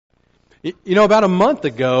About a month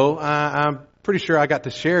ago, I'm pretty sure I got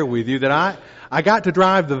to share with you that I got to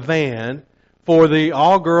drive the van for the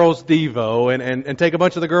all-girls Devo and take a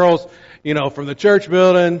bunch of the girls, from the church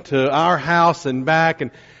building to our house and back.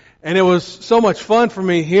 And it was so much fun for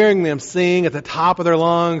me hearing them sing at the top of their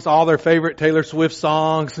lungs all their favorite Taylor Swift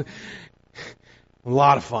songs. A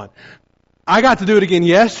lot of fun. I got to do it again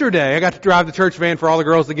yesterday. I got to drive the church van for all the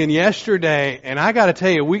girls again yesterday. And I got to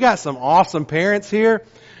tell you, we got some awesome parents here.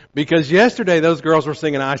 Because yesterday those girls were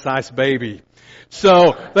singing Ice Ice Baby.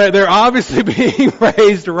 So they're obviously being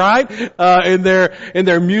raised right in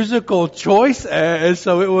their musical choice. And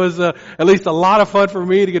so it was at least a lot of fun for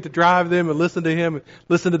me to get to drive them and listen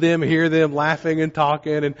to them, hear them laughing and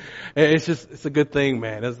talking. And it's a good thing,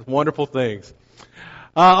 man. It's wonderful things.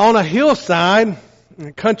 On a hillside,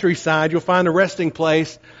 countryside, you'll find the resting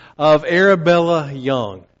place of Arabella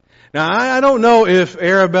Young. Now, I don't know if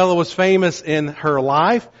Arabella was famous in her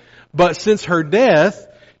life, but since her death,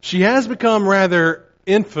 she has become rather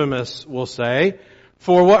infamous, we'll say,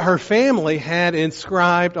 for what her family had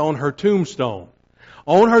inscribed on her tombstone.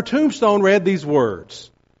 On her tombstone read these words,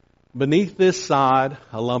 "Beneath this sod,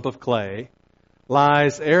 a lump of clay,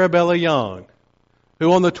 lies Arabella Young,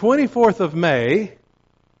 who on the 24th of May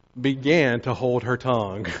began to hold her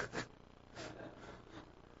tongue."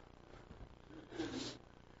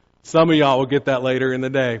 Some of y'all will get that later in the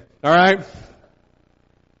day. All right?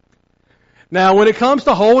 Now, when it comes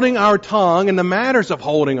to holding our tongue and the matters of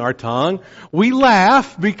holding our tongue, we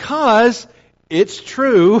laugh because it's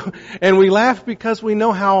true, and we laugh because we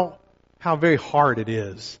know how very hard it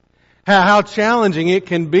is. How challenging it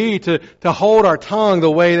can be to hold our tongue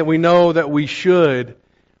the way that we know that we should.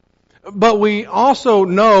 But we also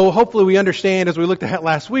know, hopefully we understand as we looked at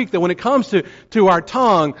last week, that when it comes to our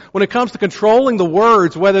tongue, when it comes to controlling the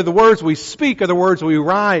words, whether the words we speak or the words we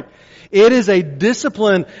write, it is a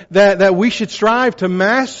discipline that we should strive to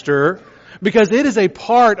master because it is a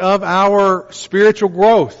part of our spiritual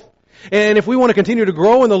growth. And if we want to continue to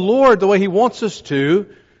grow in the Lord the way He wants us to,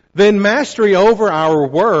 then mastery over our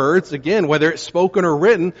words, again, whether it's spoken or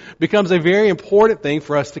written, becomes a very important thing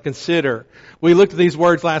for us to consider. We looked at these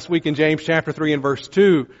words last week in James chapter 3 and verse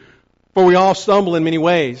 2. For we all stumble in many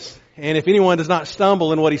ways. And if anyone does not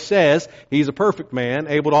stumble in what he says, he's a perfect man,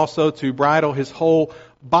 able also to bridle his whole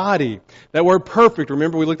body. That word perfect,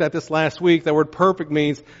 remember we looked at this last week, that word perfect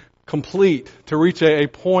means complete, to reach a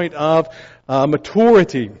point of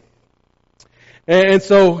maturity. And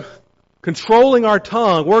so, controlling our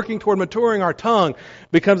tongue, working toward maturing our tongue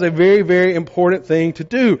becomes a very, very important thing to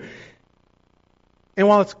do. And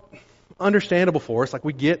while it's understandable for us, like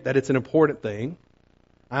we get that it's an important thing,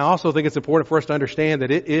 I also think it's important for us to understand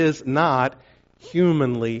that it is not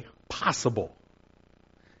humanly possible.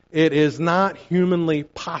 It is not humanly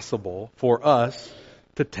possible for us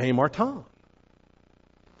to tame our tongue.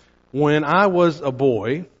 When I was a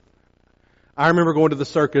boy, I remember going to the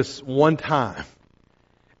circus one time.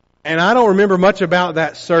 And I don't remember much about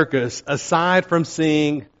that circus aside from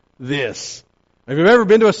seeing this. If you've ever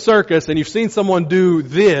been to a circus and you've seen someone do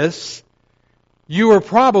this, you were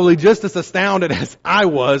probably just as astounded as I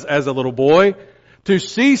was as a little boy to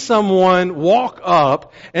see someone walk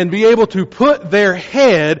up and be able to put their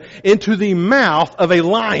head into the mouth of a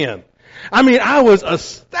lion. I mean, I was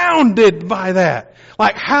astounded by that.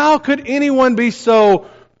 Like, how could anyone be so,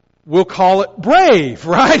 we'll call it brave,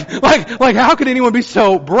 right? Like how could anyone be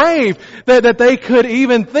so brave that they could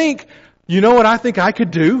even think, you know what I think I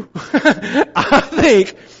could do? I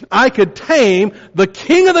think I could tame the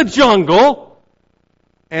king of the jungle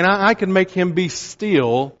and I could make him be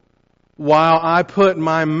still while I put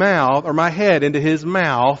my mouth or my head into his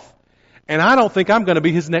mouth, and I don't think I'm going to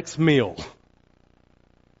be his next meal.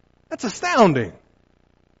 That's astounding.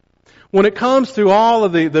 When it comes to all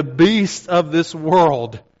of the beasts of this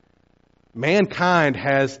world, mankind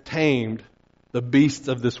has tamed the beasts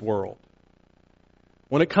of this world.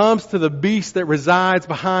 When it comes to the beast that resides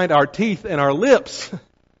behind our teeth and our lips,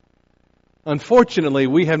 unfortunately,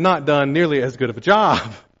 we have not done nearly as good of a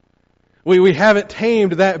job. We haven't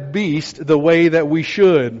tamed that beast the way that we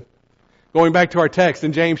should. Going back to our text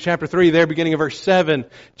in James chapter 3, there beginning of verse 7,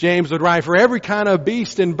 James would write, for every kind of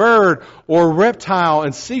beast and bird or reptile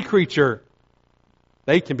and sea creature,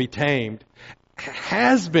 they can be tamed,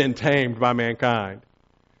 has been tamed by mankind.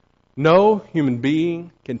 No human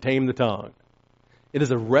being can tame the tongue. It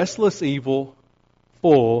is a restless evil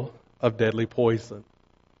full of deadly poison.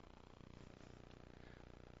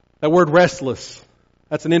 That word restless,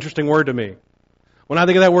 that's an interesting word to me. When I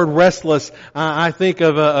think of that word restless, I think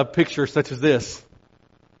of a picture such as this.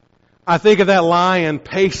 I think of that lion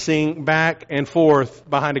pacing back and forth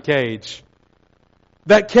behind a cage.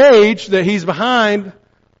 That cage that he's behind,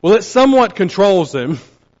 well, it somewhat controls him.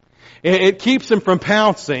 It keeps him from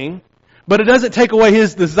pouncing, but it doesn't take away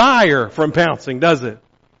his desire from pouncing, does it?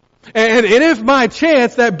 And if by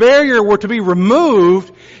chance that barrier were to be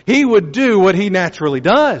removed, he would do what he naturally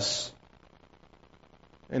does.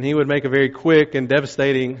 And he would make a very quick and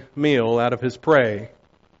devastating meal out of his prey.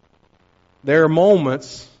 There are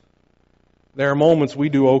moments we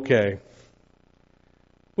do okay.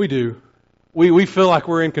 We do. We feel like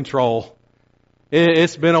we're in control.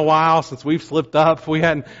 It's been a while since we've slipped up. We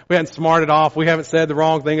hadn't smarted off. We haven't said the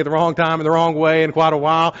wrong thing at the wrong time in the wrong way in quite a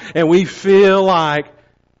while. And we feel like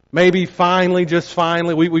maybe finally, just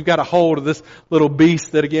finally, we've got a hold of this little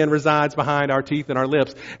beast that again resides behind our teeth and our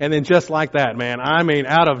lips. And then just like that, man, I mean,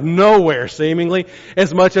 out of nowhere seemingly,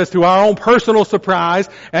 as much as to our own personal surprise,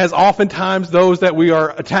 as oftentimes those that we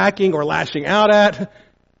are attacking or lashing out at,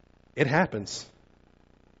 it happens.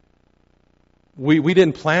 We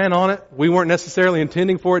didn't plan on it. We weren't necessarily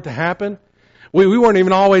intending for it to happen. We weren't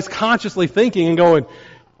even always consciously thinking and going,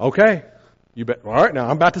 okay, you bet. All right, now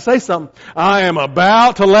I'm about to say something. I am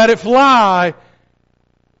about to let it fly.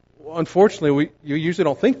 Well, unfortunately, you usually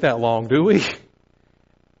don't think that long, do we?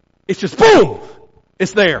 It's just boom!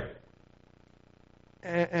 It's there.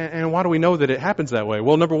 And why do we know that it happens that way?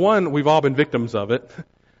 Well, number one, we've all been victims of it.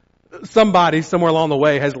 Somebody somewhere along the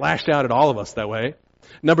way has lashed out at all of us that way.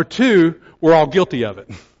 Number two, we're all guilty of it.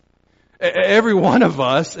 Every one of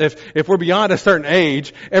us, if we're beyond a certain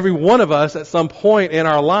age, every one of us at some point in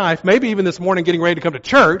our life, maybe even this morning getting ready to come to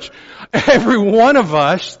church, every one of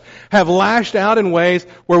us have lashed out in ways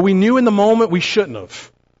where we knew in the moment we shouldn't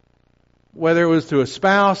have. Whether it was to a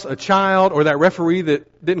spouse, a child, or that referee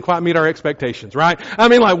that didn't quite meet our expectations, right? I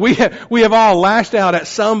mean, like we have all lashed out at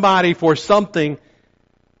somebody for something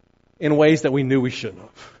in ways that we knew we shouldn't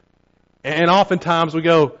have. And oftentimes we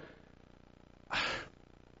go,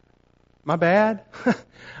 my bad.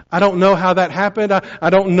 I don't know how that happened.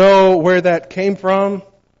 I don't know where that came from.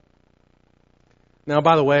 Now,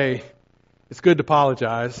 by the way, it's good to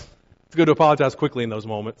apologize. It's good to apologize quickly in those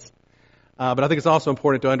moments. But I think it's also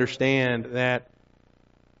important to understand that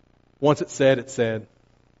once it's said, it's said.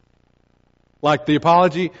 Like the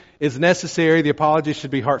apology is necessary. The apology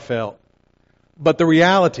should be heartfelt. But the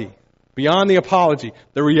reality, beyond the apology,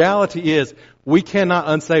 the reality is we cannot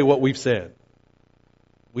unsay what we've said.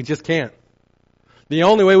 We just can't. The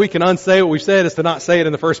only way we can unsay what we've said is to not say it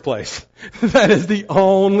in the first place. That is the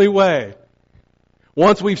only way.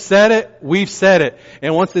 Once we've said it, we've said it.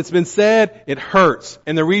 And once it's been said, it hurts.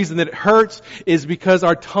 And the reason that it hurts is because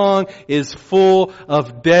our tongue is full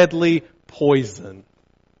of deadly poison.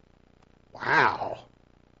 Wow.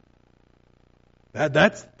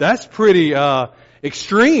 That's pretty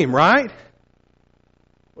extreme, right?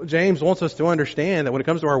 Well, James wants us to understand that when it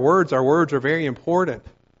comes to our words are very important.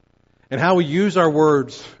 And how we use our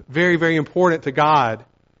words, very, very important to God.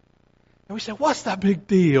 And we say, what's that big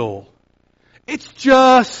deal? It's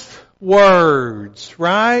just words,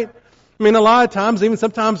 right? I mean, a lot of times, even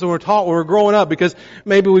sometimes when we're taught when we're growing up, because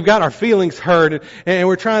maybe we've got our feelings hurt and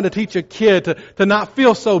we're trying to teach a kid to not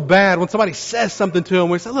feel so bad when somebody says something to them.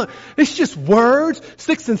 We say, look, it's just words,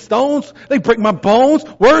 sticks and stones, they break my bones.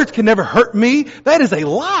 Words can never hurt me. That is a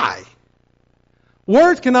lie.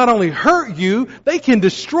 Words can not only hurt you, they can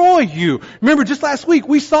destroy you. Remember, just last week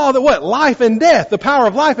we saw that what? Life and death, the power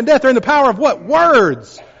of life and death are in the power of what?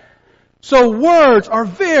 Words. So words are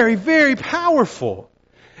very, very powerful.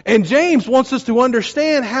 And James wants us to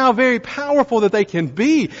understand how very powerful that they can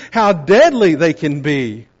be, how deadly they can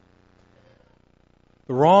be.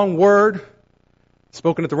 The wrong word,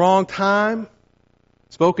 spoken at the wrong time,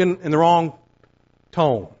 spoken in the wrong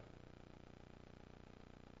tone.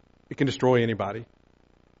 It can destroy anybody.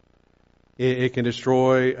 It can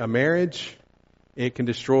destroy a marriage. It can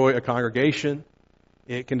destroy a congregation.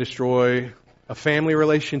 It can destroy a family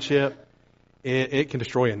relationship. It can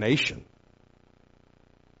destroy a nation.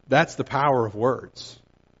 That's the power of words.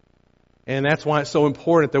 And that's why it's so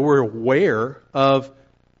important that we're aware of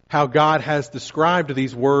how God has described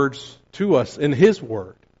these words to us in His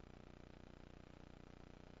Word.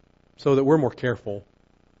 So that we're more careful.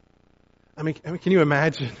 I mean, can you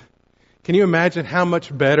imagine? Can you imagine how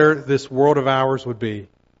much better this world of ours would be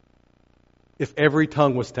if every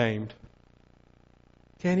tongue was tamed?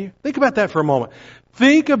 Can you? Think about that for a moment.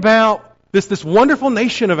 Think about this wonderful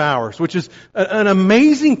nation of ours, which is an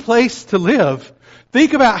amazing place to live.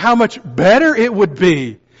 Think about how much better it would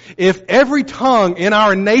be if every tongue in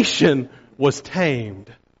our nation was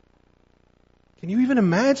tamed. Can you even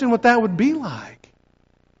imagine what that would be like?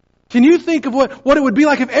 Can you think of what it would be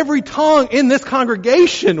like if every tongue in this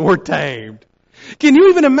congregation were tamed? Can you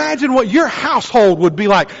even imagine what your household would be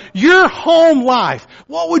like? Your home life.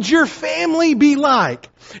 What would your family be like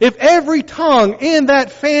if every tongue in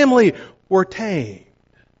that family were tamed?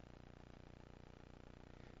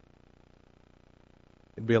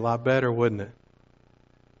 It'd be a lot better, wouldn't it?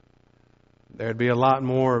 There'd be a lot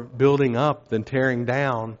more building up than tearing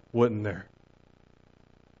down, wouldn't there?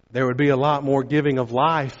 There would be a lot more giving of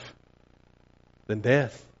life than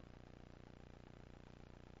death.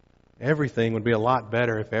 Everything would be a lot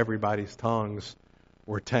better if everybody's tongues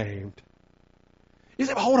were tamed. You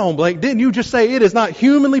say, hold on, Blake, didn't you just say it is not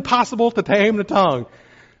humanly possible to tame the tongue?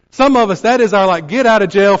 Some of us, that is our get out of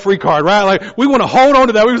jail free card, right? Like, we want to hold on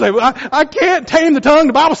to that. We say, well, I can't tame the tongue.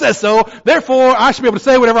 The Bible says so. Therefore, I should be able to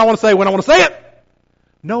say whatever I want to say when I want to say it.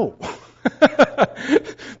 No.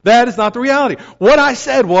 That is not the reality. What I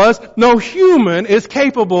said was, no human is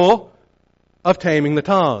capable of taming the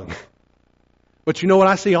tongue. But you know what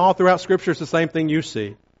I see all throughout Scripture? It's the same thing you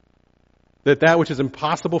see. That which is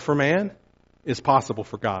impossible for man is possible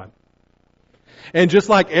for God. And just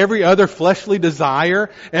like every other fleshly desire,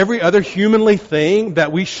 every other humanly thing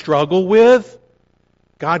that we struggle with,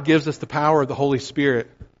 God gives us the power of the Holy Spirit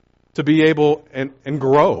to be able and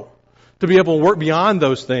grow, to be able to work beyond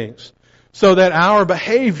those things, so that our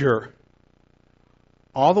behavior,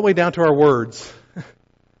 all the way down to our words,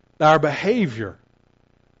 our behavior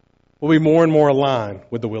will be more and more aligned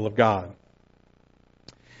with the will of God.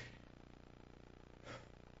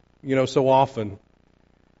 You know, so often,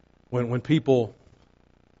 when people,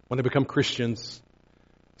 when they become Christians,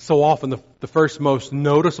 so often the first most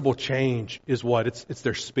noticeable change is what? It's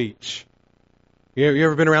their speech. You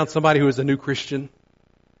ever been around somebody who is a new Christian?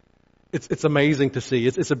 It's amazing to see.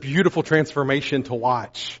 It's a beautiful transformation to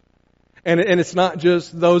watch. And it's not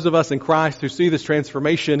just those of us in Christ who see this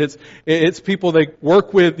transformation. It's people you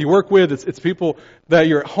work with. It's people that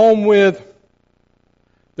you're at home with.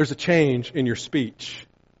 There's a change in your speech.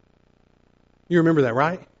 You remember that,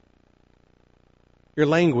 right? Your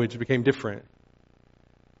language became different.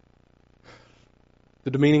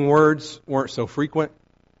 The demeaning words weren't so frequent.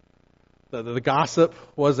 The gossip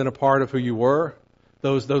wasn't a part of who you were.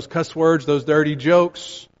 Those cuss words, those dirty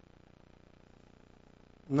jokes,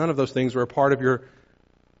 none of those things were a part of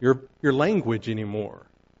your language anymore.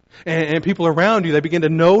 And people around you, they begin to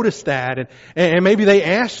notice that. And maybe they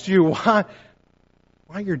asked you why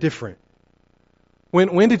you're different.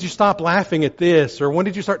 When did you stop laughing at this? Or when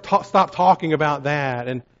did you stop talking about that?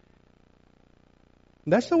 And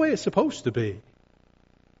that's the way it's supposed to be.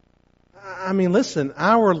 I mean, listen,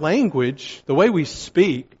 our language, the way we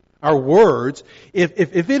speak, our words, if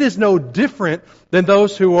it is no different than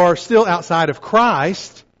those who are still outside of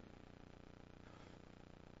Christ,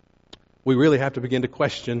 we really have to begin to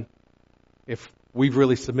question if we've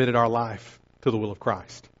really submitted our life to the will of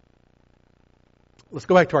Christ. Let's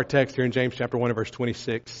go back to our text here in James chapter 1 and verse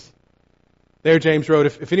 26. There James wrote,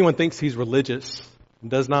 if anyone thinks he's religious and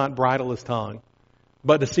does not bridle his tongue,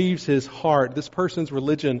 but deceives his heart, this person's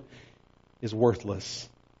religion is worthless.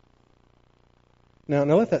 Now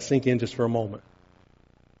let that sink in just for a moment.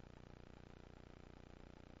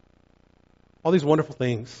 All these wonderful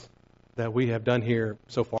things that we have done here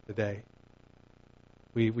so far today.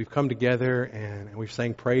 We've come together and we've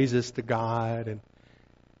sang praises to God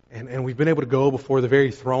and we've been able to go before the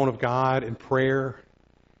very throne of God in prayer,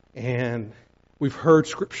 and we've heard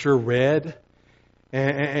Scripture read,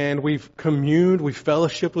 and we've communed, we've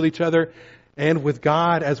fellowshiped with each other and with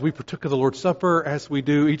God as we partook of the Lord's Supper, as we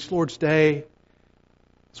do each Lord's Day.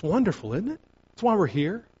 It's wonderful, isn't it? That's why we're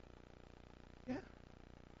here. Yeah.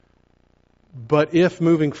 But if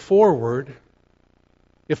moving forward,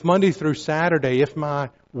 if Monday through Saturday, if my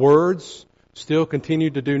words still continue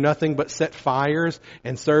to do nothing but set fires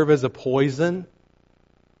and serve as a poison,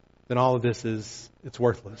 then all of this it's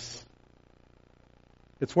worthless.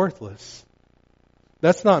 It's worthless.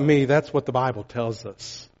 That's not me, that's what the Bible tells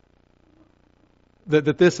us.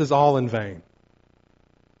 That this is all in vain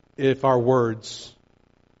if our words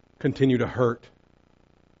continue to hurt,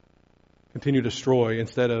 continue to destroy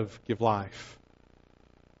instead of give life.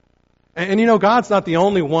 And you know, God's not the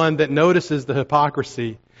only one that notices the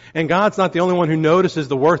hypocrisy. And God's not the only one who notices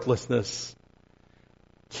the worthlessness.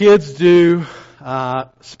 Kids do.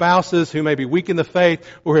 Spouses who may be weak in the faith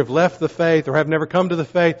or have left the faith or have never come to the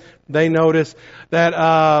faith, they notice. That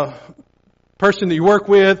person that you work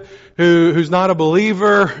with who's not a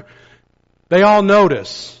believer, they all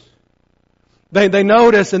notice. They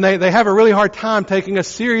notice, and they have a really hard time taking us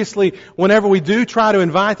seriously whenever we do try to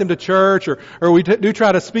invite them to church or we do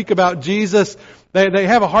try to speak about Jesus. They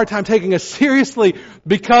have a hard time taking us seriously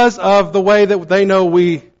because of the way that they know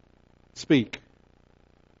we speak.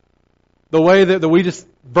 The way that we just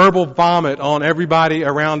verbal vomit on everybody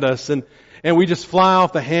around us and we just fly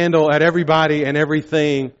off the handle at everybody and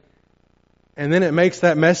everything. And then it makes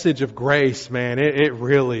that message of grace, man, it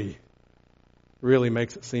really, really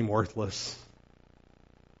makes it seem worthless.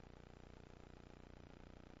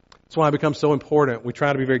 That's why it becomes so important. We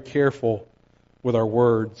try to be very careful with our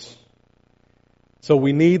words. So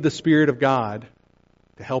we need the Spirit of God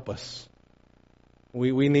to help us.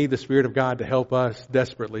 We need the Spirit of God to help us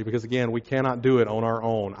desperately because, again, we cannot do it on our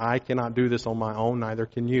own. I cannot do this on my own, neither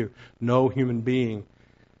can you. No human being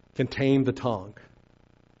can tame the tongue.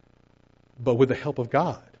 But with the help of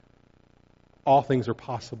God, all things are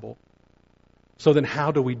possible. So then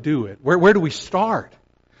how do we do it? Where do we start?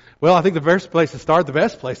 Well, I think the best place to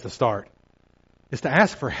start is to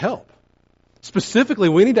ask for help. Specifically,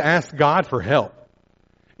 we need to ask God for help.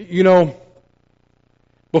 You know,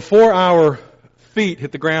 before our feet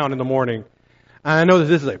hit the ground in the morning, I know that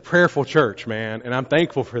this is a prayerful church, man, and I'm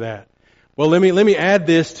thankful for that. Well, let me add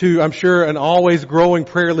this to, I'm sure, an always growing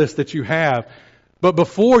prayer list that you have. But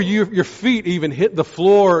before your feet even hit the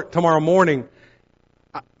floor tomorrow morning,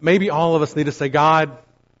 maybe all of us need to say, God,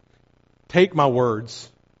 take my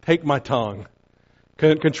words, take my tongue.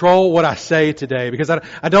 Control what I say today, because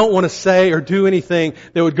I don't want to say or do anything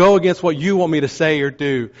that would go against what you want me to say or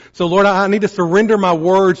do. So Lord, I need to surrender my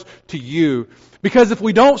words to you. Because if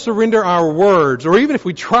we don't surrender our words, or even if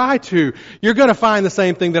we try to, you're going to find the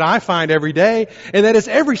same thing that I find every day. And that is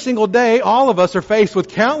every single day, all of us are faced with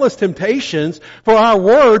countless temptations for our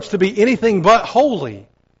words to be anything but holy.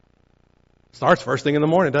 Starts first thing in the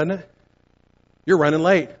morning, doesn't it? You're running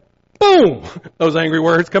late. Boom! Those angry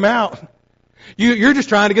words come out. You're just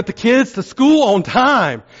trying to get the kids to school on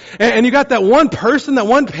time. And you got that one person, that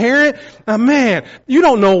one parent, man, you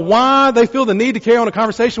don't know why they feel the need to carry on a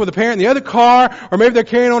conversation with a parent in the other car, or maybe they're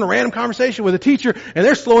carrying on a random conversation with a teacher, and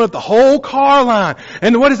they're slowing up the whole car line.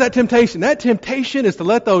 And what is that temptation? That temptation is to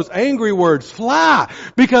let those angry words fly,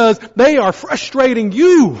 because they are frustrating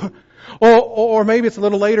you. Or maybe it's a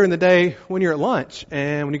little later in the day when you're at lunch,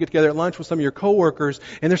 and when you get together at lunch with some of your coworkers,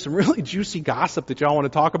 and there's some really juicy gossip that y'all want to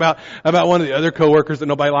talk about one of the other coworkers that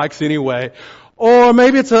nobody likes anyway. Or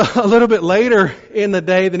maybe it's a little bit later in the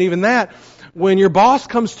day than even that, when your boss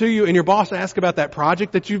comes to you and your boss asks about that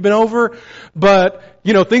project that you've been over, but,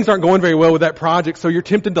 things aren't going very well with that project, so you're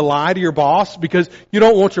tempted to lie to your boss because you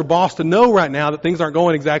don't want your boss to know right now that things aren't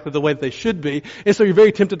going exactly the way that they should be, and so you're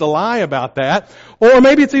very tempted to lie about that. Or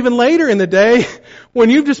maybe it's even later in the day when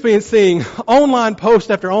you've just been seeing online post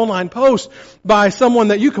after online post by someone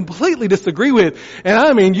that you completely disagree with, and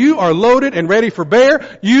I mean, you are loaded and ready for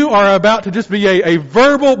bear. You are about to just be a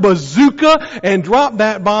verbal bazooka and drop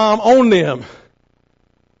that bomb on them.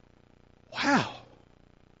 Wow.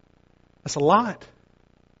 That's a lot.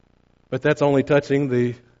 But that's only touching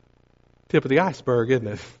the tip of the iceberg, isn't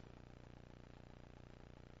it?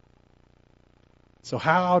 So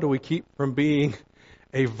how do we keep from being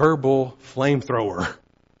a verbal flamethrower?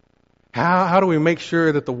 How do we make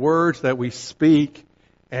sure that the words that we speak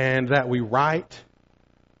and that we write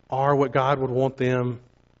are what God would want them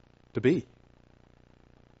to be?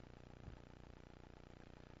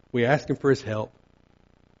 We ask Him for His help.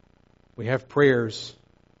 We have prayers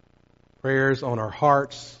on our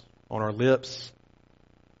hearts, on our lips,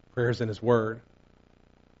 prayers in His Word.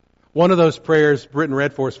 One of those prayers, Britton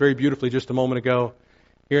read for us very beautifully just a moment ago,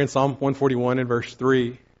 here in Psalm 141 in verse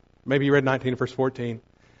 3. Maybe you read 19 and verse 14.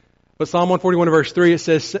 But Psalm 141 and verse 3, it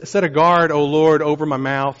says, "Set a guard, O Lord, over my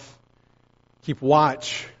mouth. Keep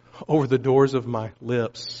watch over the doors of my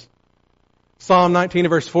lips." Psalm 19 and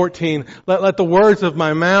verse 14, let the words of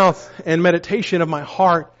my mouth and meditation of my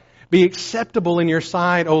heart be acceptable in your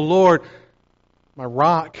sight, O Lord, my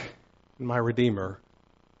rock and my redeemer.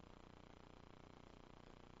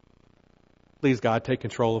 Please, God, take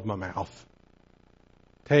control of my mouth.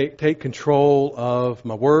 Take control of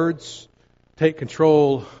my words. Take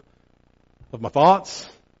control of my thoughts.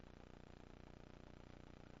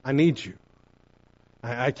 I need you.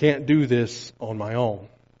 I can't do this on my own.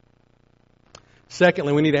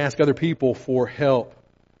 Secondly, we need to ask other people for help.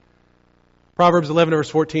 Proverbs 11 verse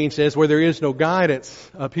 14 says, "Where there is no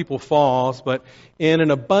guidance, a people falls, but in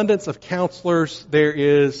an abundance of counselors there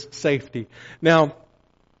is safety." Now,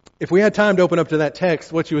 if we had time to open up to that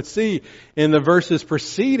text, what you would see in the verses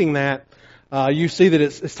preceding that, you see that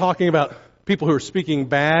it's talking about people who are speaking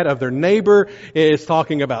bad of their neighbor. It's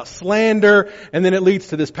talking about slander. And then it leads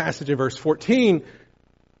to this passage in verse 14,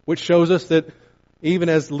 which shows us that even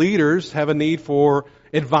as leaders have a need for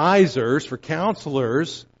advisors, for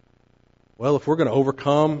counselors, well, if we're going to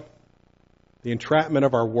overcome the entrapment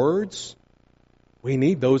of our words, we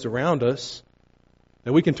need those around us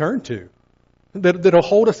that we can turn to. that'll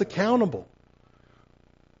hold us accountable.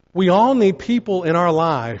 We all need people in our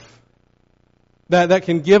life that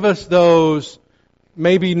can give us those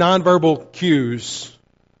maybe nonverbal cues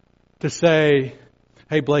to say,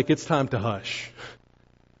 hey Blake, it's time to hush.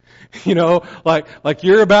 You know, like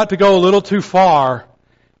you're about to go a little too far,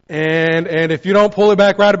 and if you don't pull it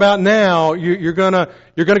back right about now, you're gonna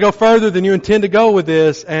go further than you intend to go with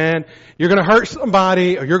this, and you're gonna hurt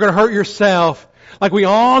somebody, or you're gonna hurt yourself. Like we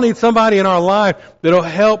all need somebody in our life that'll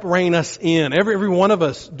help rein us in. Every one of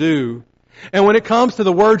us do. And when it comes to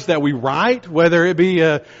the words that we write, whether it be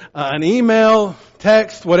an email,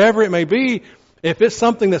 text, whatever it may be, if it's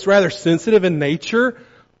something that's rather sensitive in nature,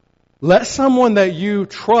 let someone that you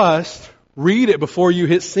trust read it before you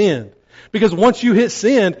hit send. Because once you hit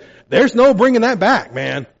send, there's no bringing that back,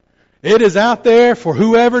 man. It is out there for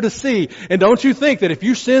whoever to see. And don't you think that if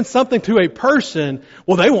you send something to a person,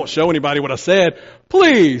 well, they won't show anybody what I said.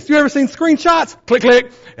 Please, you ever seen screenshots? Click,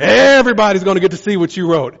 click. Everybody's going to get to see what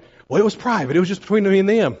you wrote. Well, it was private. It was just between me and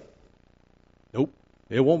them. Nope,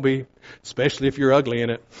 it won't be. Especially if you're ugly in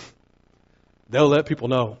it. They'll let people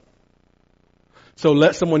know. So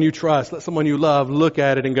let someone you trust, let someone you love look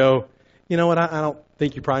at it and go, you know what, I don't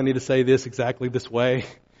think you probably need to say this exactly this way.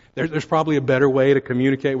 There's probably a better way to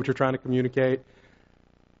communicate what you're trying to communicate.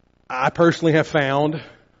 I personally have found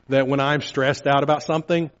that when I'm stressed out about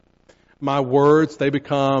something, my words, they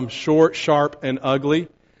become short, sharp, and ugly,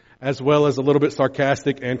 as well as a little bit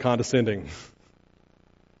sarcastic and condescending.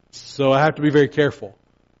 So I have to be very careful.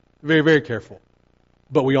 Very, very careful.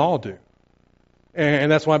 But we all do.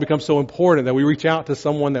 And that's why it becomes so important that we reach out to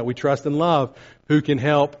someone that we trust and love who can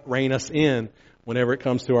help rein us in whenever it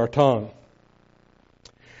comes to our tongue.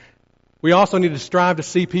 We also need to strive to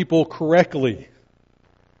see people correctly.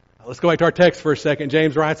 Let's go back to our text for a second.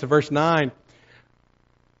 James writes in verse 9,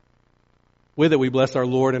 with it we bless our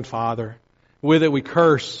Lord and Father. With it we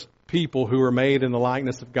curse people who are made in the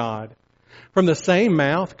likeness of God. From the same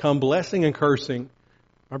mouth come blessing and cursing.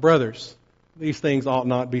 My brothers, these things ought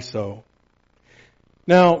not be so.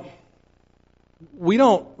 Now, we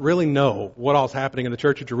don't really know what all's happening in the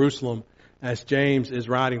church of Jerusalem as James is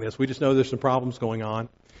writing this. We just know there's some problems going on.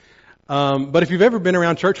 But if you've ever been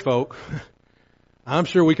around church folk, I'm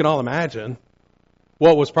sure we can all imagine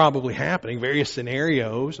what was probably happening, various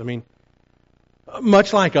scenarios. I mean,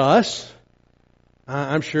 much like us,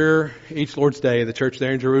 I'm sure each Lord's Day, the church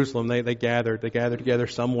there in Jerusalem, they gathered together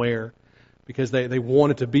somewhere because they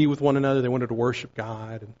wanted to be with one another. They wanted to worship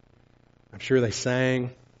God. And I'm sure they sang.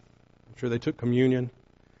 I'm sure they took communion.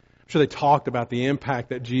 I'm sure they talked about the impact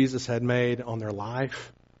that Jesus had made on their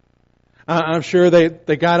life. I'm sure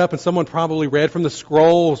they got up and someone probably read from the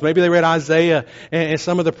scrolls. Maybe they read Isaiah and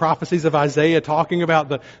some of the prophecies of Isaiah talking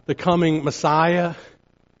about the coming Messiah.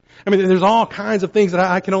 I mean, there's all kinds of things that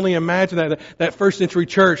I can only imagine that first century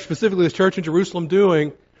church, specifically this church in Jerusalem,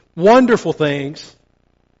 doing. Wonderful things.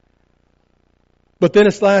 But then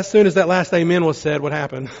as soon as that last amen was said, what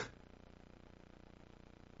happened?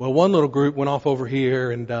 Well, one little group went off over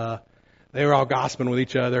here and they were all gossiping with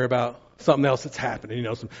each other about something else that's happening. You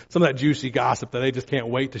know, some of that juicy gossip that they just can't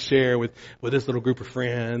wait to share with this little group of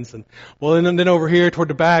friends. And well, and then over here toward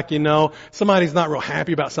the back, you know, somebody's not real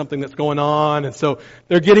happy about something that's going on. And so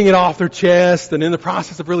they're getting it off their chest. And in the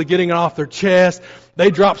process of really getting it off their chest,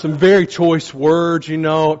 they drop some very choice words, you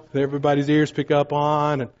know, that everybody's ears pick up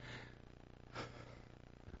on. And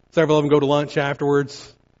several of them go to lunch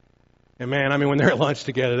afterwards. And man, I mean, when they're at lunch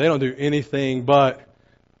together, they don't do anything but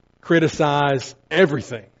criticize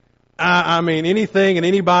everything. I mean, anything and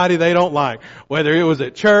anybody they don't like. Whether it was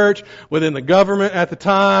at church, within the government at the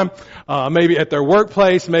time, maybe at their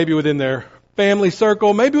workplace, maybe within their family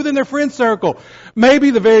circle, maybe within their friend circle, maybe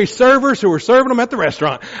the very servers who were serving them at the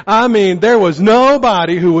restaurant. I mean, there was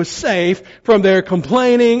nobody who was safe from their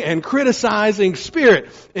complaining and criticizing spirit.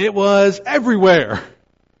 It was everywhere.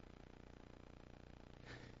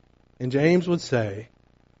 And James would say,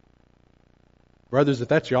 brothers, if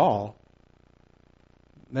that's y'all,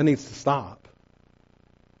 that needs to stop.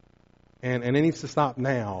 And it needs to stop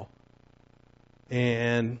now.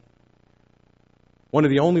 And one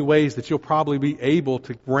of the only ways that you'll probably be able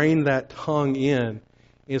to rein that tongue in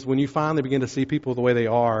is when you finally begin to see people the way they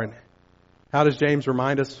are. And how does James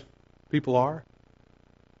remind us people are?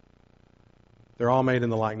 They're all made in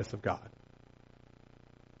the likeness of God.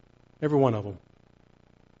 Every one of them.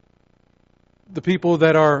 The people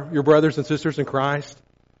that are your brothers and sisters in Christ,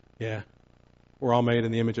 yeah, we're all made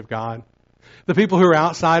in the image of God. The people who are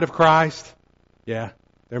outside of Christ, yeah,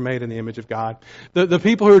 they're made in the image of God. The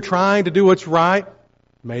people who are trying to do what's right,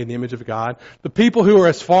 made in the image of God. The people who are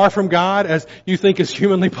as far from God as you think is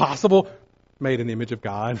humanly possible, made in the image of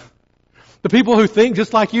God. The people who think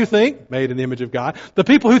just like you think, made in the image of God. The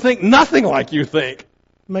people who think nothing like you think,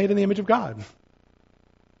 made in the image of God.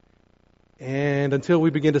 And until we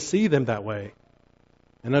begin to see them that way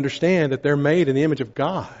and understand that they're made in the image of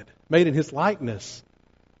God, made in His likeness,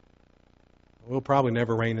 we'll probably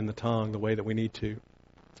never rein in the tongue the way that we need to.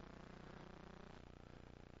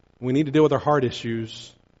 We need to deal with our heart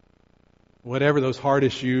issues, whatever those heart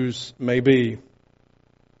issues may be.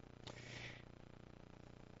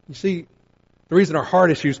 You see, the reason our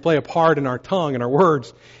heart issues play a part in our tongue and our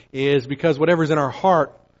words is because whatever's in our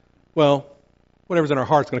heart, whatever's in our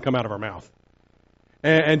heart is going to come out of our mouth.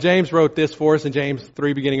 And James wrote this for us in James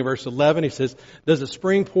 3, beginning of verse 11. He says, "Does a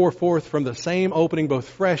spring pour forth from the same opening both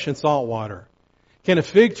fresh and salt water? Can a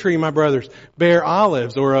fig tree, my brothers, bear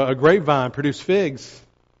olives, or a grapevine produce figs?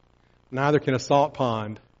 Neither can a salt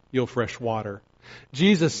pond yield fresh water."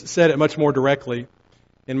 Jesus said it much more directly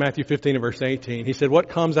in Matthew 15 and verse 18. He said, "What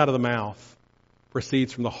comes out of the mouth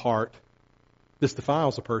proceeds from the heart. This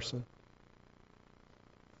defiles a person."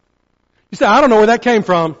 You say, "I don't know where that came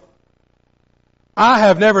from. I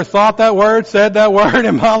have never thought that word, said that word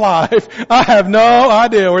in my life. I have no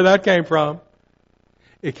idea where that came from."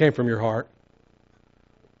 It came from your heart.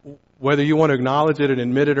 Whether you want to acknowledge it and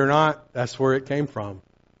admit it or not, that's where it came from.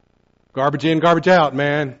 Garbage in, garbage out,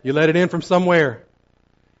 man. You let it in from somewhere.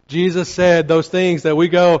 Jesus said those things that we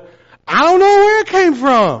go, "I don't know where it came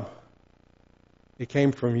from." It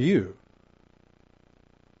came from you.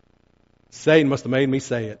 Satan must have made me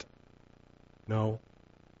say it. No.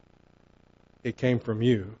 It came from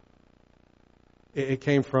you. It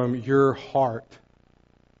came from your heart.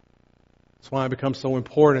 That's why it becomes so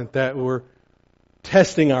important that we're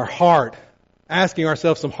testing our heart, asking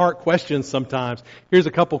ourselves some heart questions sometimes. Here's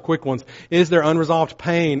a couple quick ones. Is there unresolved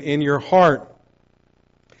pain in your heart?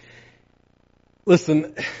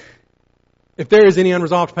 Listen, if there is any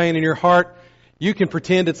unresolved pain in your heart, you can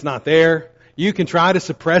pretend it's not there. You can try to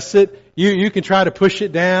suppress it. You can try to push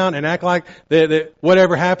it down and act like that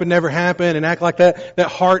whatever happened never happened, and act like that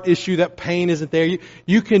heart issue, that pain isn't there.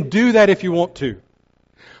 You can do that if you want to.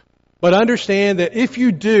 But understand that if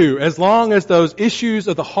you do, as long as those issues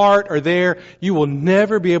of the heart are there, you will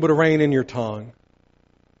never be able to rein in your tongue.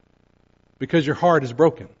 Because your heart is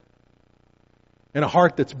broken. And a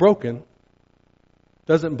heart that's broken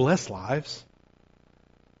doesn't bless lives.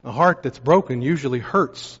 A heart that's broken usually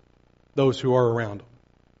hurts those who are around them.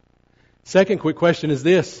 Second quick question is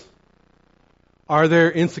this: are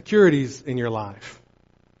there insecurities in your life?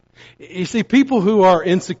 You see, people who are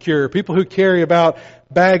insecure, people who carry about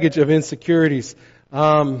baggage of insecurities,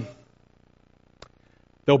 they'll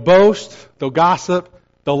boast, they'll gossip,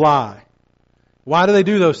 they'll lie. Why do they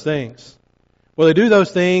do those things? Well, they do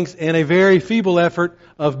those things in a very feeble effort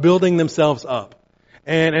of building themselves up.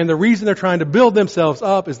 And the reason they're trying to build themselves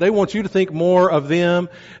up is they want you to think more of them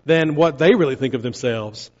than what they really think of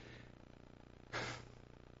themselves.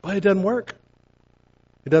 But it doesn't work.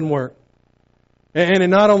 It doesn't work. And it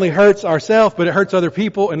not only hurts ourselves, but it hurts other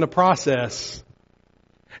people in the process.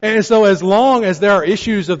 And so as long as there are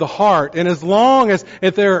issues of the heart, and as long as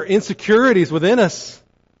if there are insecurities within us,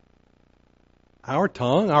 our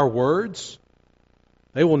tongue, our words,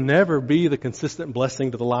 they will never be the consistent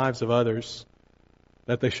blessing to the lives of others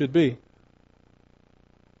that they should be.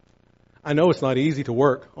 I know it's not easy to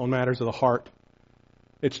work on matters of the heart.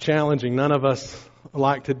 It's challenging. None of us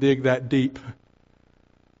like to dig that deep.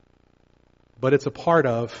 But it's a part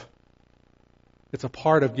of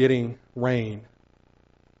getting reign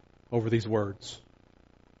over these words.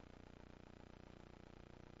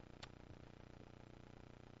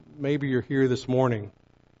 Maybe you're here this morning.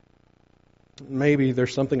 Maybe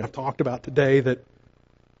there's something I've talked about today that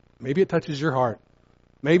maybe it touches your heart.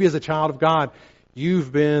 Maybe as a child of God,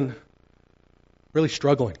 you've been really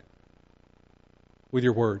struggling with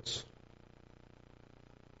your words.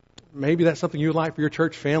 Maybe that's something you'd like for your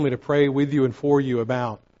church family to pray with you and for you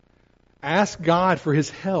about. Ask God for His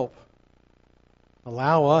help.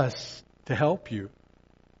 Allow us to help you.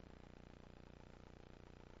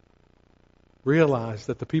 Realize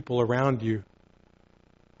that the people around you,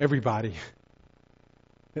 everybody,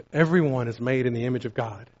 everyone is made in the image of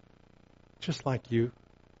God, just like you.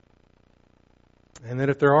 And that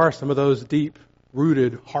if there are some of those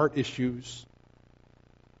deep-rooted heart issues,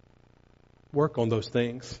 work on those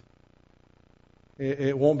things.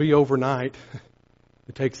 It won't be overnight.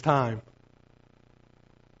 It takes time.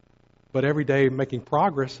 But every day making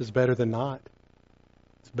progress is better than not.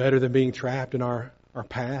 It's better than being trapped in our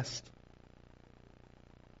past.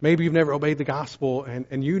 Maybe you've never obeyed the gospel,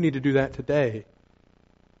 and you need to do that today.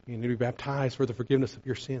 You need to be baptized for the forgiveness of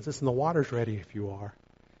your sins. Listen, the water's ready if you are.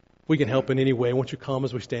 If we can help in any way, won't you come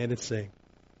as we stand and sing?